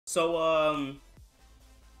So,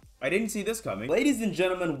 I didn't see this coming. Ladies and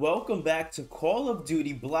gentlemen, welcome back to Call of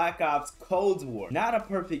Duty Black Ops Cold War. Not a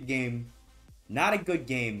perfect game, not a good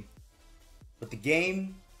game, but the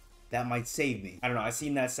game that might save me. I don't know, I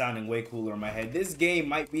seen that sounding way cooler in my head. This game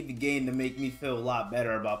might be the game to make me feel a lot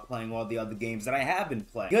better about playing all the other games that I have been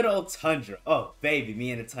playing. Good old Tundra. Oh, baby,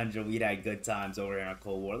 me and the Tundra, we'd had good times over here on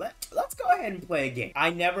Cold War. Let's go ahead and play a game. I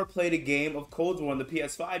never played a game of Cold War on the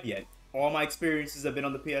PS5 yet. All my experiences have been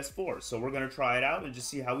on the PS4, so we're gonna try it out and just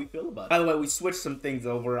see how we feel about it. By the way, we switched some things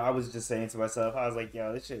over. I was just saying to myself, I was like,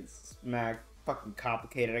 yo, this shit's mad fucking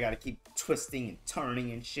complicated. I gotta keep twisting and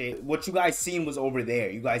turning and shit. What you guys seen was over there.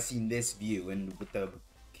 You guys seen this view and with the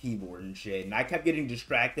keyboard and shit. And I kept getting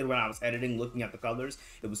distracted when I was editing, looking at the colors.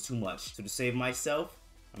 It was too much. So to save myself,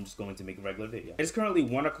 I'm just going to make a regular video. It's currently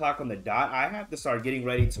 1 o'clock on the dot. I have to start getting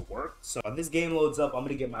ready to work. So when this game loads up, I'm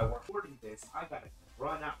gonna get my work. Recording this, I gotta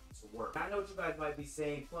run out to work. I know what you guys might be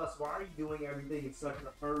saying, plus, why are you doing everything in such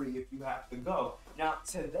a hurry if you have to go? Now,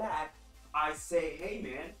 to that, I say, hey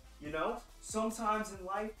man, you know, sometimes in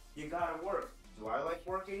life, you gotta work. Do I like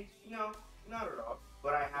working? No, not at all.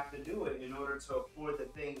 But I have to do it in order to afford the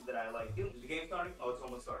things that I like doing. Is the game starting? Oh, it's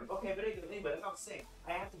almost starting. Okay, but as I was saying,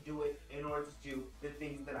 I have to do it in order to do the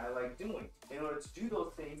things that I like doing. In order to do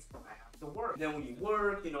those things, I have to work. Then when you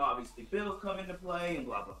work, you know, obviously bills come into play and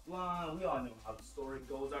blah, blah, blah. We all know how the story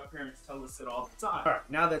goes. Our parents tell us it all the time. All right,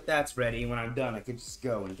 now that that's ready, when I'm done, I can just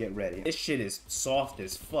go and get ready. This shit is soft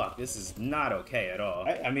as fuck. This is not okay at all.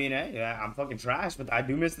 I mean, hey, I'm fucking trash, but I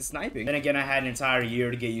do miss the sniping. Then again, I had an entire year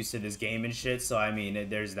to get used to this game and shit, so I mean,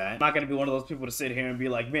 there's that. I'm not gonna be one of those people to sit here and be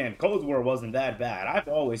like, man, Cold War wasn't that bad. I've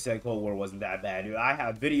always said Cold War wasn't that bad, dude. I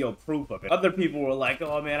have video proof of it. Other people were like,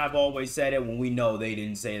 oh man, I've always said it, when we know they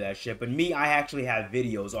didn't say that shit. But me, I actually have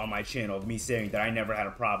videos on my channel of me saying that I never had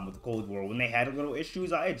a problem with the Cold War. When they had little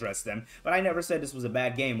issues, I addressed them, but I never said this was a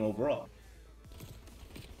bad game overall.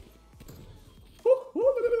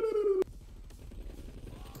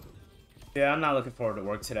 Yeah, I'm not looking forward to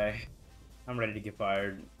work today. I'm ready to get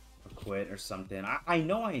fired or quit or something. I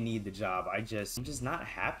know I need the job. I'm just not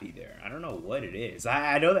happy there. I don't know what it is.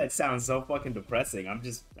 I know that sounds so fucking depressing. I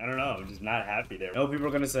don't know. I'm just not happy there. I know people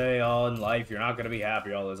are gonna say, oh, in life, you're not gonna be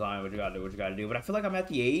happy all the time. What you gotta do, what you gotta do. But I feel like I'm at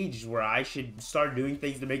the age where I should start doing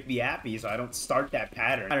things to make me happy so I don't start that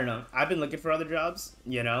pattern. I don't know. I've been looking for other jobs,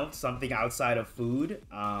 you know, something outside of food.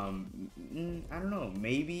 I don't know.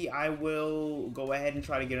 Maybe I will go ahead and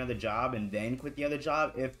try to get another job and then quit the other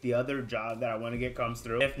job if the other job that I want to get comes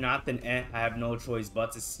through. If not, then I have no choice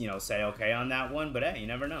but to, you know, say okay on that one. But hey, you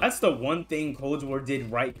never know. That's the one thing Cold War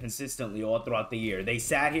did right consistently all throughout the year. They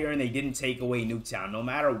sat here and they didn't take away Nuketown. No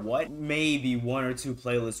matter what, maybe 1 or 2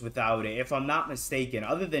 playlists without it, if I'm not mistaken.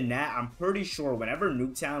 Other than that, I'm pretty sure whenever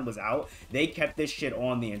Nuketown was out, they kept this shit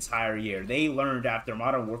on the entire year. They learned after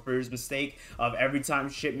Modern Warfare's mistake of every time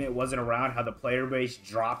shipment wasn't around, how the player base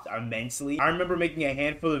dropped immensely. I remember making a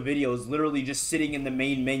handful of videos literally just sitting in the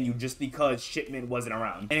main menu just because shipment wasn't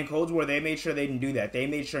around. And in Cold War, they made sure they didn't do that. They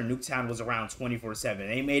made sure Nuketown was around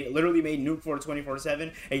 24/7. They literally made Nuke for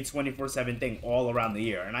 24/7 a 24/7 thing all around the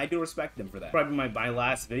year. And I do respect them for that. Probably my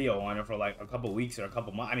last video on it for like a couple weeks or a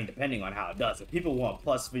couple months. I mean, depending on how it does. If people want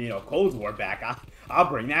plus, you know, Cold War back, I'll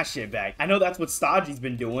bring that shit back. I know that's what Stodgy's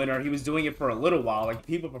been doing, or he was doing it for a little while. Like,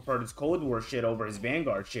 people preferred his Cold War shit over his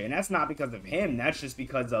Vanguard shit. And that's not because of him. That's just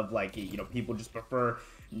because of, like, you know, people just prefer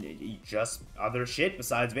just other shit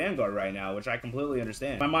besides Vanguard right now, which I completely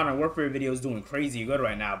understand. My Modern Warfare video is doing crazy good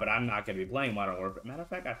right now, but I'm not going to be playing Modern Warfare. Matter of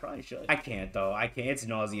fact, I probably should. I can't, though. I can't. It's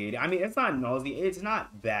nauseating. I mean, it's not nauseating. It's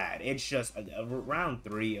not bad. It's just round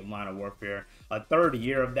 3 of Modern Warfare. A third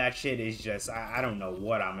year of that shit is just, I don't know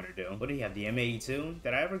what I'm going to do. What do you have? The M82?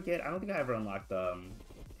 Did I ever get? I don't think I ever unlocked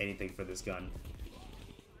anything for this gun.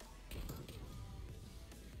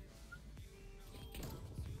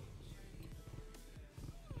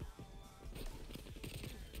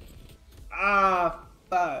 Ah,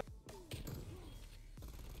 fuck.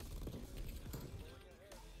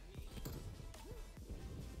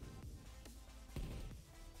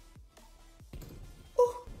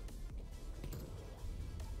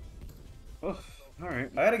 Oh, alright.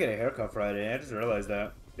 I gotta get a haircut Friday. I just realized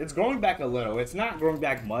that. It's growing back a little. It's not growing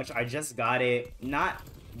back much. I just got it not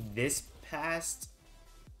this past.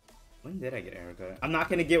 When did I get a haircut? I'm not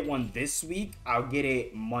gonna get one this week. I'll get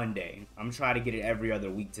it Monday. I'm trying to get it every other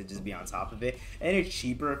week to just be on top of it. And it's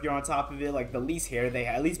cheaper if you're on top of it. Like, the least hair they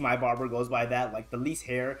have, at least my barber goes by that. Like, the least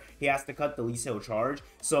hair he has to cut, the least he'll charge.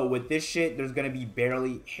 So with this shit, there's gonna be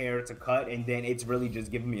barely hair to cut, and then it's really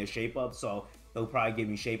just giving me a shape up. So he'll probably give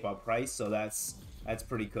me shape up price. So that's That's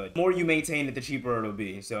pretty good. The more you maintain it, the cheaper it'll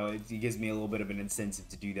be. So it gives me a little bit of an incentive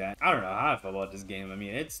to do that. I don't know how I feel about this game. I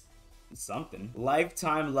mean, it's something.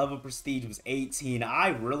 Lifetime level prestige was 18. I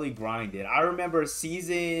really grinded. I remember was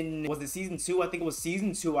it season 2? I think it was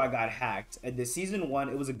season 2 I got hacked. And the season 1,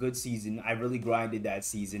 it was a good season. I really grinded that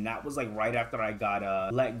season. That was like right after I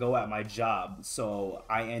got let go at my job. So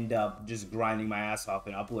I end up just grinding my ass off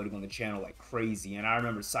and uploading on the channel like crazy. And I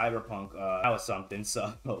remember Cyberpunk, that was something.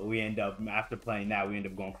 So we end up, after playing that, we end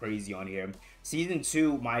up going crazy on here. Season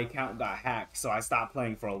 2, my account got hacked, so I stopped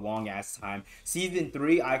playing for a long ass time. Season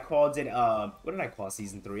 3, I called it what did I call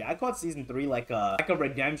season 3? I called season 3 like a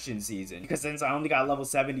redemption season, because since I only got level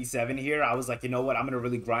 77 here, I was like, you know what, I'm gonna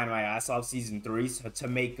really grind my ass off season 3 to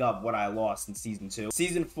make up what I lost in season 2.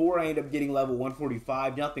 Season 4, I ended up getting level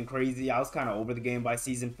 145, nothing crazy. I was kind of over the game by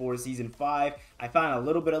season 4. Season 5, I found a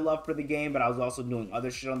little bit of love for the game, but I was also doing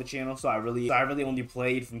other shit on the channel, so I really only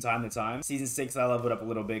played from time to time. Season 6, I leveled up a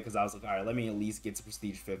little bit because I was like, all right, let me at least get to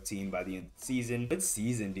prestige 15 by the end of the season. Good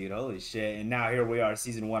season, dude. Holy shit. And now here we are,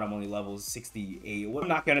 season 1. I'm only level 68. I'm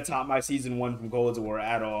not gonna top my season 1 from Cold War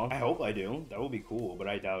at all. I hope I do. That would be cool, but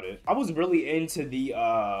I doubt it. I was really into the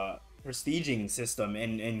prestiging system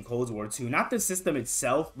in Cold War 2. Not the system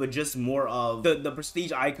itself, but just more of the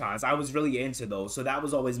prestige icons. I was really into those, so that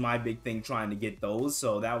was always my big thing, trying to get those.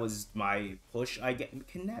 So that was my push.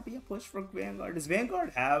 Can that be a push for Vanguard? Does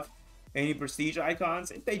Vanguard have any prestige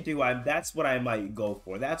icons? If they do, that's what I might go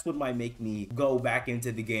for. That's what might make me go back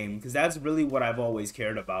into the game, because that's really what I've always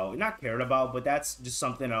cared about. Not cared about, but that's just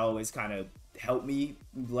something that always kind of helped me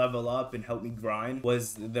level up and help me grind,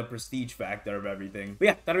 was the prestige factor of everything. But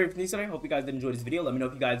yeah, that'll be it for me today. Hope you guys did enjoy this video. Let me know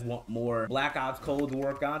if you guys want more Black Ops Cold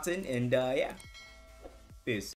War content, and yeah, peace.